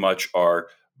very much our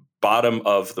bottom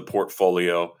of the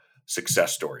portfolio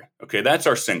success story. Okay, that's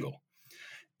our single.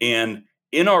 And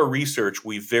in our research,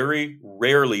 we've very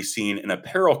rarely seen an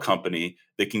apparel company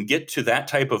that can get to that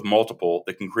type of multiple,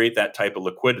 that can create that type of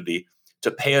liquidity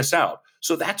to pay us out.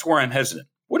 So that's where I'm hesitant.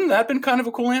 Wouldn't that have been kind of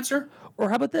a cool answer? Or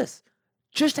how about this?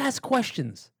 Just ask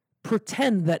questions.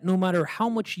 Pretend that no matter how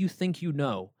much you think you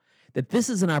know, that this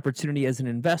is an opportunity as an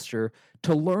investor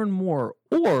to learn more.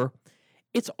 Or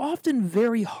it's often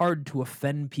very hard to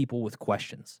offend people with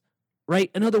questions,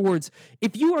 right? In other words,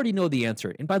 if you already know the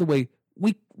answer, and by the way,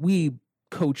 we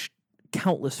coach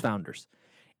countless founders.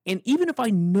 And even if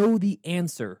I know the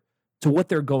answer to what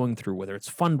they're going through, whether it's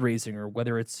fundraising or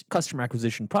whether it's customer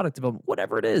acquisition, product development,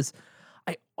 whatever it is,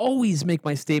 I always make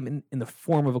my statement in the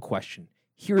form of a question.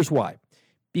 Here's why.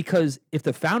 Because if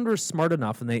the founder is smart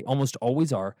enough, and they almost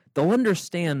always are, they'll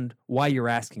understand why you're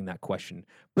asking that question,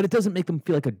 but it doesn't make them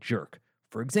feel like a jerk.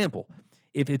 For example,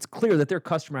 if it's clear that their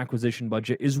customer acquisition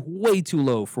budget is way too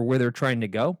low for where they're trying to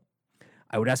go,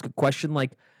 I would ask a question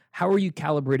like, how are you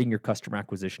calibrating your customer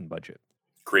acquisition budget?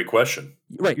 Great question.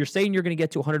 Right. You're saying you're going to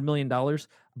get to $100 million,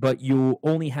 but you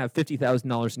only have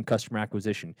 $50,000 in customer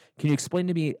acquisition. Can you explain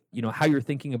to me, how you're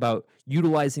thinking about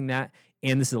utilizing that?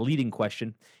 And this is a leading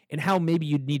question, and how maybe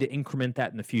you'd need to increment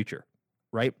that in the future,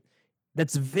 right?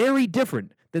 That's very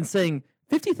different than saying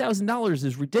 $50,000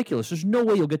 is ridiculous. There's no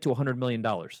way you'll get to $100 million,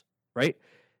 right?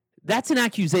 That's an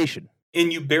accusation.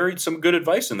 And you buried some good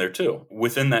advice in there too,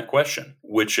 within that question,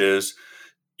 which is,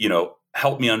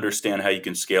 help me understand how you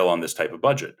can scale on this type of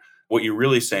budget. What you're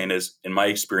really saying is, in my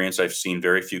experience, I've seen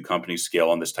very few companies scale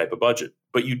on this type of budget,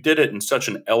 but you did it in such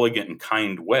an elegant and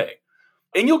kind way.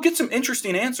 And you'll get some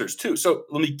interesting answers too. So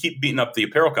let me keep beating up the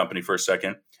apparel company for a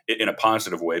second in a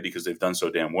positive way, because they've done so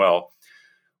damn well.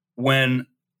 When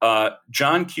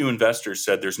John Q Investors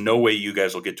said, there's no way you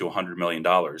guys will get to $100 million.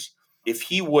 If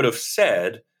he would have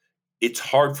said, it's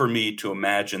hard for me to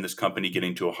imagine this company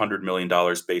getting to $100 million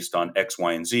based on X,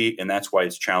 Y, and Z. And that's why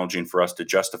it's challenging for us to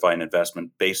justify an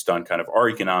investment based on kind of our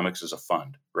economics as a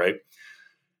fund, right?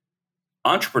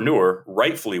 Entrepreneur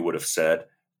rightfully would have said,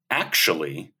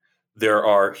 actually, here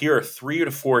are 3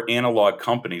 to 4 analog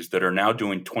companies that are now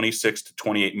doing $26 to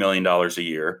 $28 million a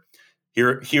year.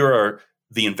 Here are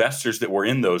the investors that were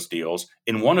in those deals.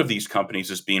 And one of these companies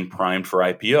is being primed for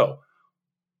IPO.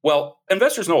 Well,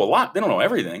 investors know a lot. They don't know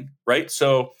everything, right?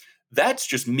 So that's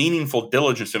just meaningful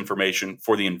diligence information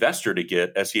for the investor to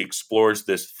get as he explores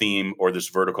this theme or this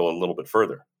vertical a little bit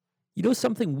further.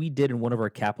 Something we did in one of our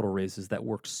capital raises that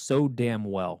worked so damn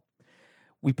well.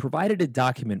 We provided a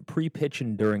document pre-pitch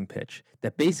and during pitch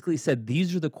that basically said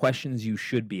these are the questions you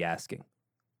should be asking,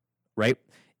 right?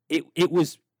 It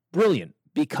was brilliant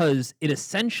because it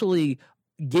essentially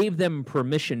gave them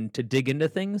permission to dig into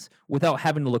things without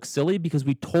having to look silly because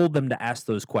we told them to ask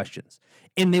those questions.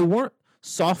 And they weren't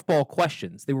softball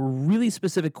questions. They were really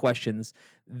specific questions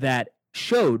that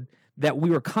showed that we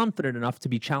were confident enough to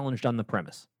be challenged on the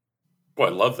premise. Boy, I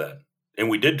love that. And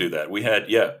we did do that. We had,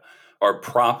 our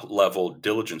prop level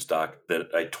diligence doc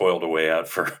that I toiled away at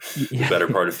for the better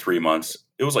part of 3 months.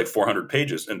 It was like 400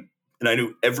 pages. And I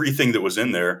knew everything that was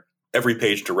in there, every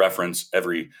page to reference,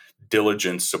 every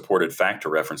diligence supported fact to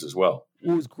reference as well.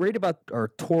 What was great about our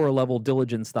Torah level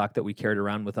diligence doc that we carried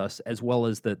around with us, as well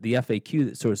as the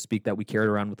FAQ, so to speak, that we carried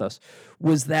around with us,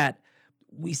 was that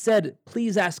we said,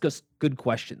 please ask us good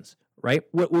questions, right?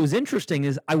 What was interesting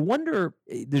is I wonder,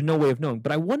 there's no way of knowing,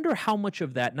 but I wonder how much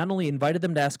of that not only invited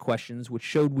them to ask questions, which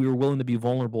showed we were willing to be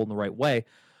vulnerable in the right way,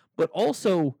 but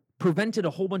also prevented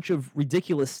a whole bunch of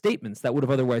ridiculous statements that would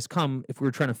have otherwise come if we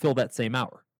were trying to fill that same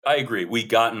hour. I agree. We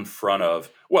got in front of,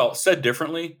 well, said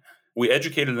differently, we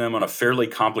educated them on a fairly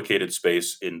complicated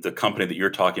space in the company that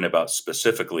you're talking about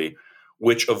specifically,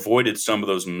 which avoided some of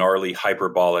those gnarly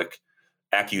hyperbolic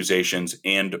accusations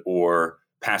and or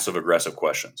passive aggressive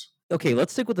questions. Okay,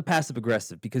 let's stick with the passive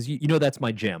aggressive because you know that's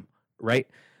my jam, right?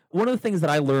 One of the things that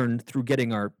I learned through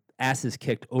getting our asses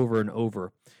kicked over and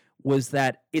over was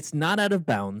that it's not out of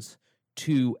bounds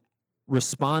to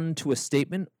respond to a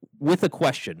statement with a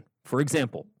question. For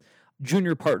example,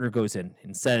 junior partner goes in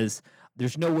and says,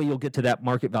 there's no way you'll get to that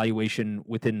market valuation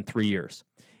within 3 years.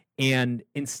 And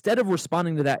instead of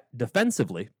responding to that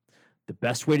defensively, the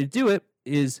best way to do it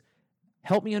is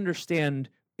help me understand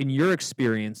in your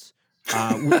experience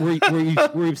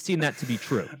where you've seen that to be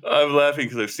true. I'm laughing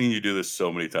because I've seen you do this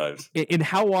so many times. And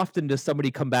how often does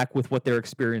somebody come back with what their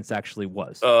experience actually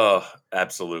was? Oh,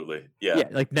 absolutely. Yeah,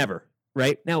 like never.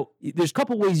 Right? Now, there's a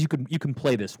couple ways you can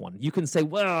play this one. You can say,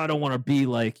 well, I don't want to be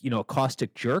like, a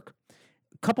caustic jerk.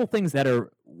 A couple things that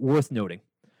are worth noting.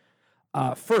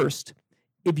 First,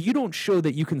 if you don't show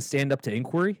that you can stand up to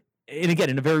inquiry, and again,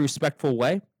 in a very respectful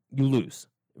way, you lose.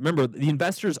 Remember, the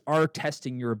investors are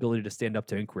testing your ability to stand up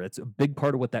to inquiry. It's a big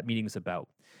part of what that meeting is about.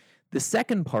 The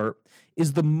second part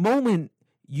is the moment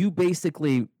you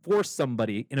basically force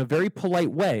somebody in a very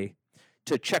polite way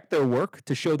to check their work,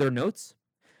 to show their notes,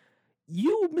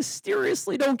 you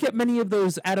mysteriously don't get many of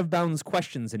those out-of-bounds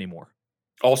questions anymore.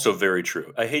 Also very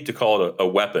true. I hate to call it a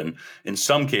weapon. In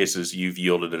some cases, you've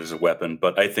yielded it as a weapon,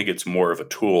 but I think it's more of a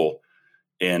tool.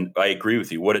 And I agree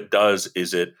with you. What it does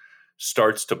is it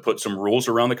starts to put some rules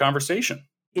around the conversation.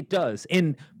 It does.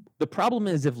 And the problem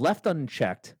is if left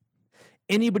unchecked,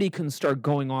 anybody can start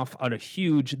going off on a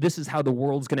huge, this is how the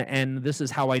world's going to end, this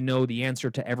is how I know the answer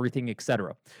to everything,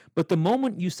 etc. But the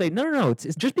moment you say, no,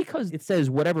 it's just because it says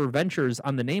whatever ventures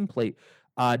on the nameplate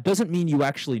doesn't mean you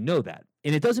actually know that.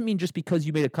 And it doesn't mean just because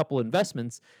you made a couple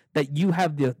investments that you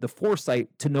have the foresight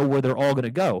to know where they're all going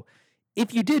to go.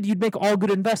 If you did, you'd make all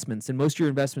good investments, and most of your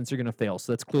investments are going to fail.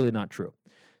 So that's clearly not true.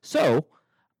 So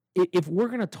if we're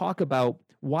going to talk about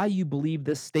why you believe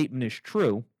this statement is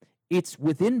true, it's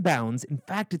within bounds. In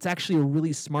fact, it's actually a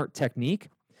really smart technique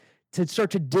to start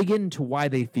to dig into why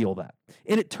they feel that.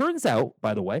 And it turns out,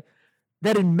 by the way,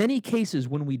 that in many cases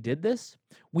when we did this,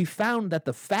 we found that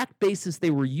the fact basis they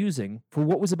were using for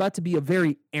what was about to be a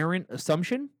very errant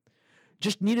assumption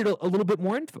just needed a little bit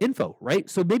more info, right?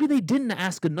 So maybe they didn't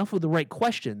ask enough of the right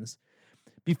questions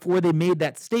before they made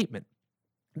that statement.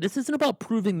 This isn't about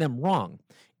proving them wrong.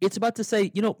 It's about to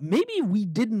say, maybe we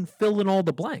didn't fill in all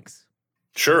the blanks.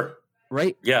 Sure.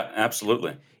 Right? Yeah,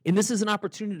 absolutely. And this is an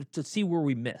opportunity to see where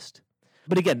we missed.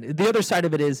 But again, the other side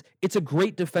of it is it's a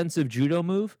great defensive judo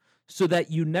move so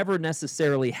that you never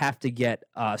necessarily have to get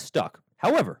stuck.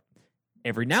 However,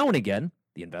 every now and again,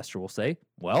 the investor will say,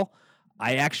 well,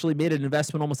 I actually made an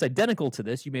investment almost identical to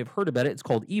this. You may have heard about it. It's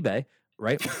called eBay,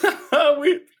 right?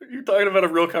 You're talking about a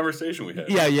real conversation we had.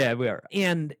 Yeah, we are.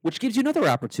 And which gives you another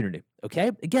opportunity,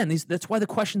 okay? Again, that's why the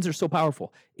questions are so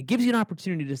powerful. It gives you an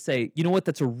opportunity to say, you know what,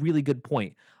 that's a really good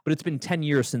point, but it's been 10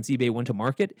 years since eBay went to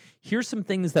market. Here's some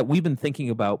things that we've been thinking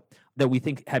about that we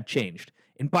think have changed.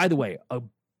 And by the way, a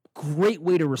great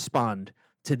way to respond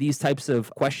to these types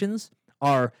of questions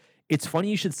are, it's funny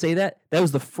you should say that. That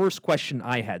was the first question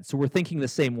I had. So we're thinking the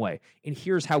same way. And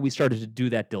here's how we started to do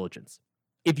that diligence.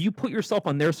 If you put yourself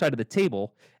on their side of the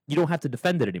table, you don't have to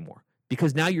defend it anymore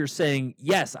because now you're saying,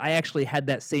 yes, I actually had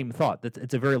that same thought.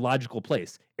 It's a very logical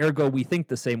place. Ergo, we think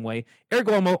the same way.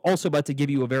 Ergo, I'm also about to give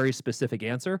you a very specific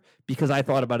answer because I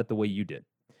thought about it the way you did.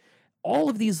 All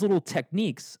of these little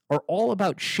techniques are all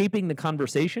about shaping the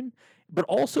conversation, but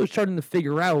also starting to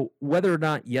figure out whether or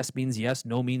not yes means yes,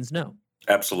 no means no.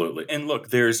 Absolutely. And look,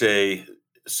 there's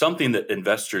something that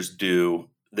investors do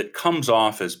that comes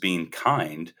off as being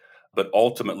kind, but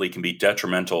ultimately can be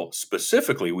detrimental.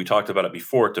 Specifically, we talked about it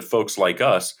before, to folks like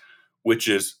us, which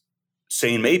is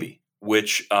saying maybe,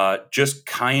 which just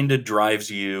kind of drives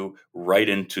you right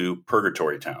into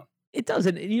purgatory town. It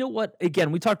doesn't. And you know what?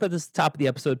 Again, we talked about this at the top of the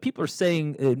episode. People are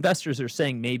saying, investors are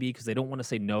saying maybe because they don't want to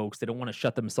say no, because they don't want to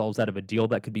shut themselves out of a deal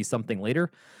that could be something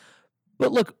later.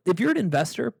 But look, if you're an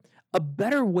investor, a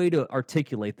better way to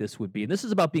articulate this would be, and this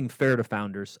is about being fair to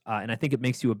founders, and I think it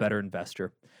makes you a better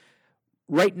investor.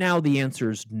 Right now, the answer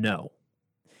is no.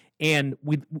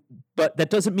 But that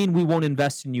doesn't mean we won't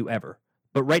invest in you ever.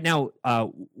 But right now,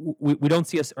 we don't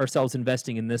see ourselves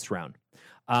investing in this round.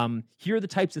 Here are the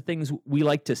types of things we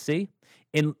like to see,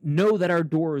 and know that our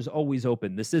door is always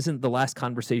open. This isn't the last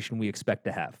conversation we expect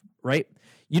to have, right?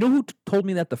 You know who told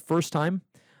me that the first time?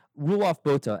 Roelof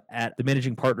Botha, at the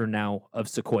managing partner now of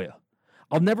Sequoia.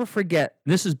 I'll never forget,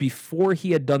 this is before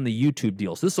he had done the YouTube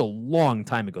deal. So this is a long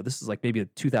time ago. This is like maybe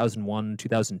 2001,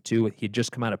 2002. He had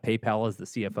just come out of PayPal as the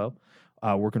CFO,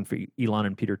 working for Elon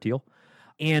and Peter Thiel.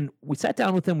 And we sat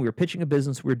down with him. We were pitching a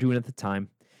business we were doing at the time.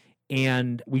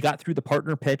 And we got through the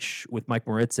partner pitch with Mike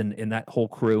Moritz and that whole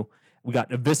crew. We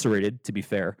got eviscerated, to be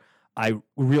fair. I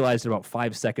realized in about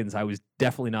 5 seconds I was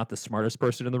definitely not the smartest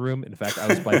person in the room. In fact, I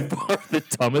was by far the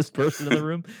dumbest person in the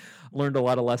room. Learned a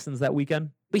lot of lessons that weekend.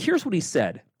 But here's what he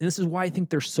said, and this is why I think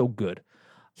they're so good.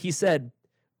 He said,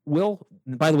 Will,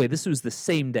 and by the way, this was the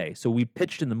same day. So we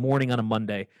pitched in the morning on a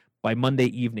Monday. By Monday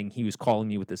evening, he was calling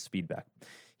me with this feedback.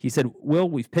 He said, Will,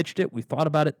 we've pitched it. We thought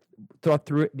about it, thought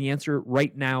through it. And the answer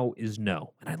right now is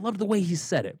no. And I love the way he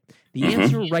said it. The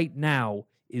answer right now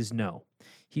is no.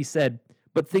 He said,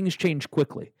 but things change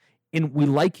quickly. And we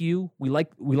like you. We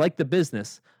like the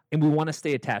business. And we want to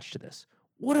stay attached to this.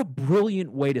 What a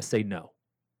brilliant way to say no.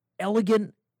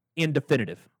 Elegant and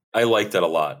definitive. I like that a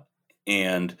lot.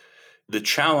 And the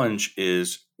challenge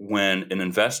is when an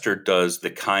investor does the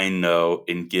kind no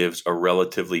and gives a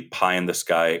relatively pie in the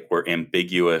sky or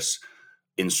ambiguous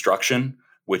instruction,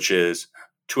 which is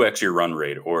 2x your run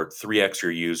rate or 3x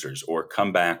your users or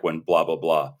come back when blah, blah,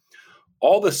 blah.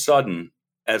 All of a sudden,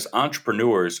 as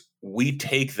entrepreneurs, we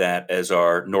take that as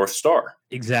our North Star.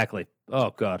 Exactly.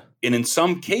 Oh, God. And in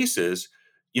some cases,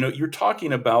 you're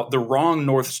talking about the wrong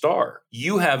North Star.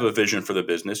 You have a vision for the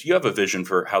business. You have a vision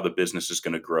for how the business is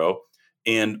going to grow.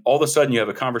 And all of a sudden you have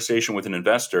a conversation with an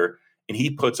investor and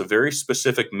he puts a very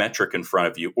specific metric in front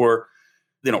of you, or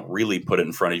they don't really put it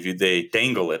in front of you. They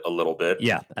dangle it a little bit.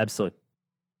 Yeah, absolutely.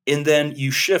 And then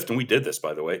you shift, and we did this,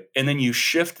 by the way, and then you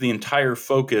shift the entire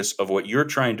focus of what you're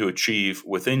trying to achieve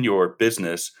within your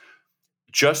business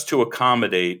just to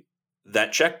accommodate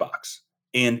that checkbox.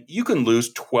 And you can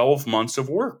lose 12 months of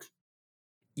work.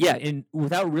 Yeah, and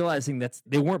without realizing that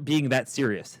they weren't being that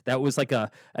serious. That was like an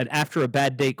after a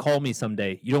bad day, call me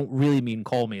someday. You don't really mean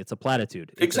call me. It's a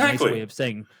platitude. It's exactly. a nice way of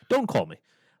saying, don't call me.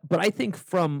 But I think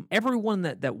from everyone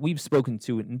that we've spoken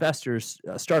to, investors,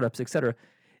 startups, et cetera,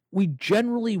 we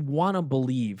generally want to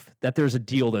believe that there's a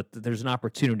deal, that there's an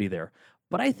opportunity there.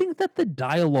 But I think that the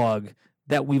dialogue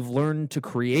that we've learned to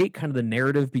create, kind of the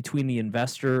narrative between the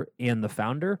investor and the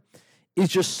founder, is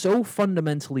just so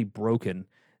fundamentally broken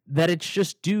that it's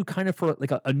just due kind of for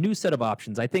like a new set of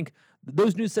options. I think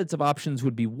those new sets of options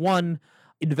would be, one,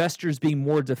 investors being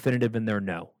more definitive in their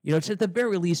no. It's at the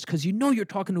very least, because you're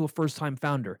talking to a first-time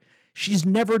founder. She's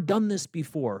never done this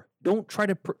before. Don't try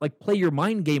to play your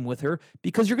mind game with her,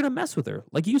 because you're going to mess with her,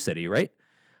 like you said, E, right?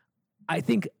 I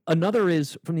think another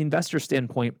is, from the investor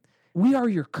standpoint, we are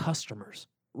your customers,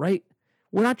 right?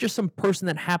 We're not just some person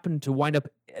that happened to wind up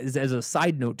as a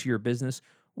side note to your business.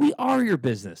 We are your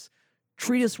business.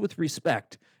 Treat us with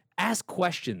respect. Ask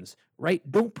questions, right?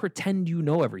 Don't pretend you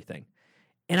know everything.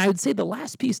 And I would say the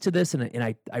last piece to this, and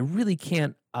I really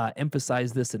can't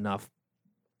emphasize this enough,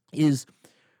 is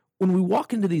when we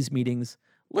walk into these meetings,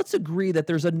 let's agree that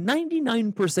there's a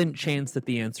 99% chance that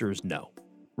the answer is no,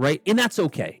 right? And that's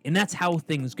okay. And that's how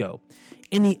things go.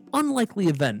 In the unlikely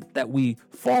event that we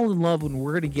fall in love when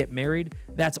we're going to get married,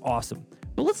 that's awesome.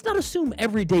 But let's not assume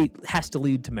every date has to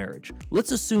lead to marriage.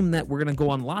 Let's assume that we're going to go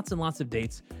on lots and lots of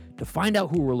dates to find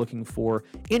out who we're looking for,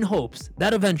 in hopes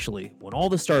that eventually, when all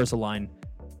the stars align,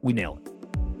 we nail it.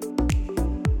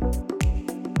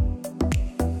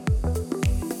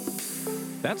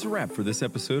 That's a wrap for this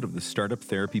episode of the Startup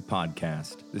Therapy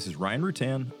Podcast. This is Ryan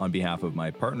Rutan on behalf of my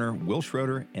partner, Will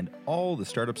Schroeder, and all the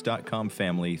Startups.com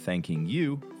family, thanking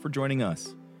you for joining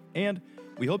us. And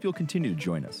we hope you'll continue to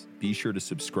join us. Be sure to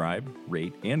subscribe,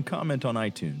 rate, and comment on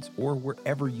iTunes or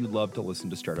wherever you love to listen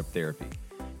to Startup Therapy.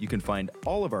 You can find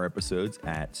all of our episodes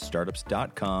at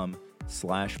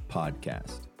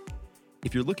startups.com/podcast.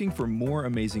 If you're looking for more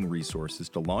amazing resources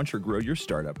to launch or grow your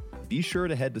startup, be sure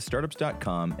to head to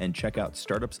startups.com and check out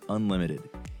Startups Unlimited.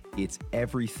 It's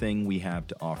everything we have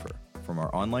to offer, from our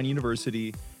online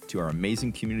university to our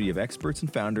amazing community of experts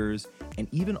and founders,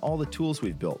 and even all the tools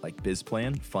we've built like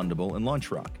BizPlan, Fundable, and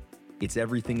LaunchRock. It's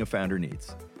everything a founder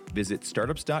needs. Visit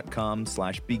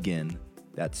startups.com/begin.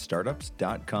 That's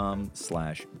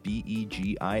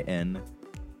startups.com/BEGIN.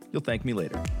 You'll thank me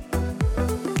later.